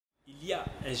y a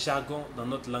un jargon dans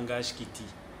notre langage qui dit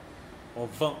 « on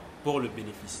vend pour le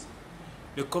bénéfice ».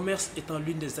 Le commerce étant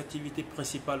l'une des activités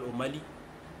principales au Mali,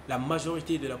 la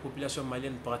majorité de la population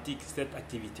malienne pratique cette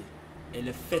activité. Elle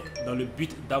est faite dans le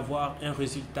but d'avoir un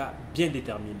résultat bien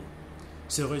déterminé.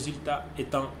 Ce résultat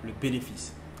étant le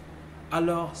bénéfice.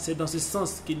 Alors, c'est dans ce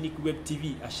sens que Nick Web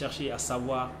TV a cherché à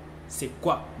savoir c'est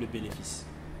quoi le bénéfice.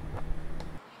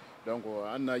 Donc,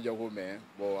 on a dit que bon,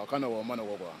 on a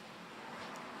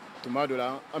tout le monde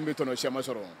a un ton schéma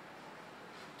sur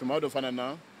tout le monde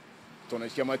a ton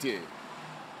schéma tiers.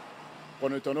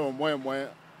 On est au moins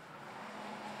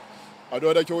à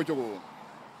deux de Chogo.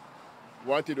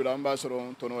 Wati de l'ambassadeur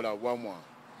tono la mois.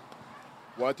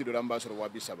 Wati de l'ambassadeur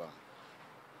Wabisaba.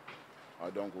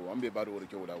 Donc, on peut pas le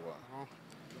Chogo.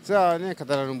 Ça, n'est qu'à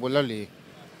la Bolali.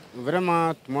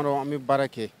 Vraiment, tomorrow, on me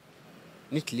barake.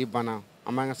 Nit Libana.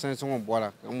 Among sense on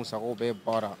bola, Musako be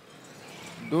bora.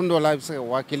 Don't know lives a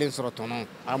wakilling sorotono,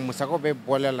 a Musako be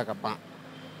bola like a pan.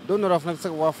 Don't know of next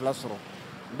waflasro.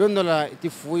 Don't know it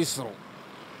fuisro.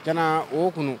 Jana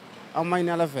Okunu, a mine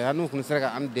alafe, I know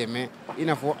Kunsega and Deme,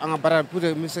 enough for Angabara put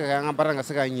a Mr. Angabaranga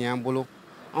Sega Yambolo.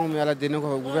 Amela de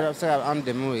no and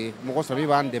Deme,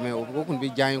 Mokosabi and Deme, who can be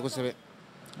giant.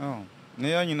 Oh,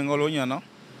 near in Ngoloniana.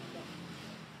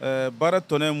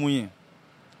 Baratone Muye.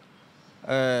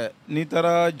 N'i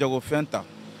taara jagofɛn ta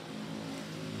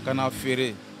ka na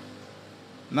feere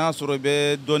n'a sɔrɔ I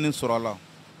bɛ dɔɔni sɔrɔ a la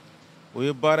o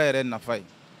ye baara yɛrɛ nafa ye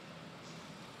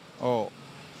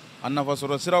a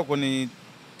nafasɔrɔ sira kɔni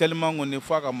tellement kɔni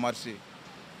f'a ka marché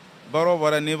baara o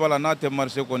baara n'i b'a la n'a tɛ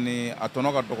marché kɔni a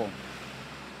tɔnɔ ka dɔgɔ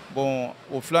bon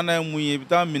o filanan ye mun ye I bɛ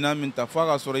taa minɛn min ta f'a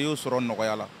ka sɔrɔ I y'o sɔrɔ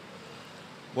nɔgɔya la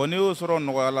bon n'i y'o sɔrɔ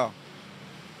nɔgɔya la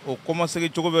o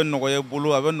kɔmasegi cogo bɛ nɔgɔya I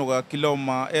bolo a bɛ nɔgɔya client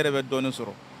ma e yɛrɛ bɛ dɔɔni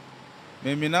sɔrɔ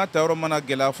mais minɛn ta yɔrɔ mana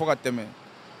gɛlɛya fo ka tɛmɛ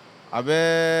a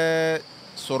bɛ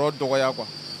sɔrɔ dɔgɔya quoi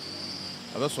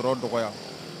a bɛ sɔrɔ dɔgɔya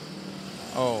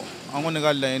an kɔni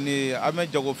ka laɲini ye an bɛ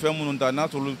jagofɛn minnu ta n'a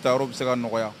sɔrɔ olu ta yɔrɔ bɛ se ka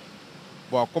nɔgɔya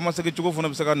bon a kɔmasegi cogo fana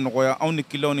bɛ se ka nɔgɔya anw ni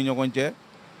client ni ɲɔgɔn cɛ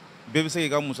bɛɛ bɛ se k'i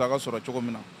ka musaka sɔrɔ cogo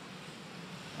min na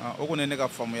o kɔni ye ne ka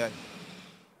faamuya ye.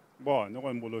 Bon ne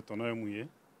kɔni bolo tɔnɔ ye mun ye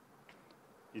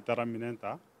I taara minɛn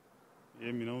ta I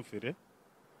ye minɛnw feere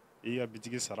I y'i ka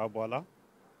bitigi sara bɔ a la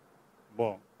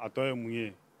bon a tɔ ye mun ye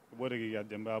I b'o de k'i ka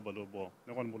denbaya balo bon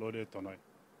ne kɔni bolo o de ye tɔnɔ ye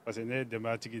parce que ne ye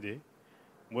denbayatigi de ye n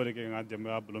b'o de kɛ n ka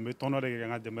denbaya balo n bɛ tɔnɔ de kɛ n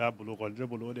ka denbaya balo quoi ne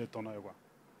bolo o de ye tɔnɔ ye quoi.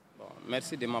 Bon,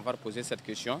 merci de m'avoir posé cette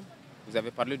question. Vous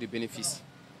avez parlé du bénéfice.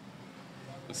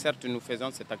 Certes, nous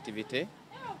faisons cette activité,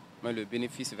 mais le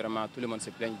bénéfice, vraiment, tout le monde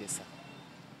se plaigne de ça.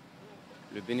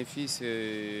 Le bénéfice,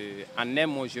 en un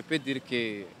mot, je peux dire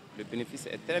que le bénéfice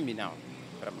est très minant,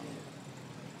 vraiment.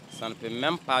 Ça ne peut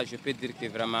même pas, je peux dire que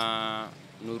vraiment,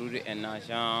 nourrir un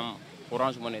agent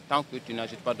Orange Money, tant que tu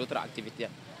n'ajoutes pas d'autres activités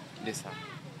de ça.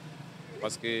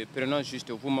 Parce que, prenons juste,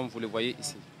 vous-même, vous le voyez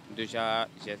ici. Déjà,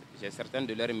 j'ai certains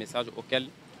de leurs messages auxquels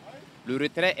le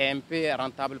retrait est un peu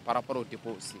rentable par rapport au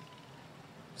dépôt aussi.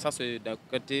 Ça, c'est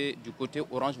du côté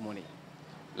Orange Money.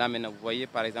 Là, maintenant, vous voyez,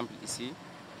 par exemple, ici,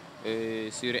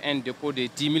 sur un dépôt de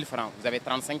 10 000 francs, vous avez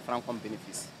 35 francs comme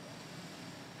bénéfice.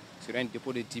 Sur un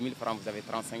dépôt de 10 000 francs, vous avez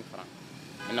 35 francs.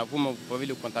 Maintenant, vous pouvez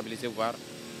le comptabiliser, voir.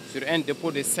 Sur un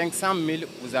dépôt de 500 000,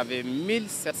 vous avez 1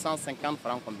 750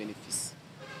 francs comme bénéfice.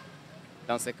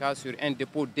 Dans ce cas, sur un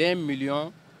dépôt d'1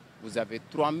 million, vous avez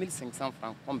 3 500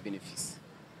 francs comme bénéfice.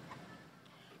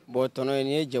 Bon, tonton,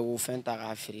 il y a un fin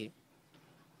à faire.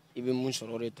 Il y a un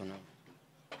chorro de tonton.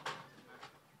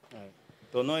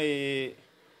 Tonton est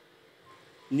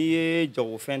n'i ye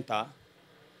jagofɛn ta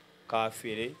k'a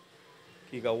feere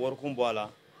k'i ka warikun bɔ a la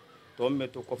tɔ min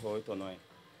bɛ to kɔfɛ o ye tɔnɔ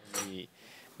ye.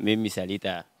 N bɛ misali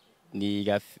ta n'i y'i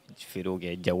ka feerew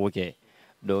kɛ jago kɛ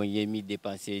donc I ye min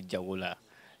dépenser jago la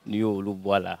n'i y'olu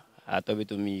bɔ a la a tɔ bɛ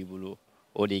to min y'i bolo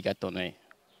o de y'i ka tɔnɔ ye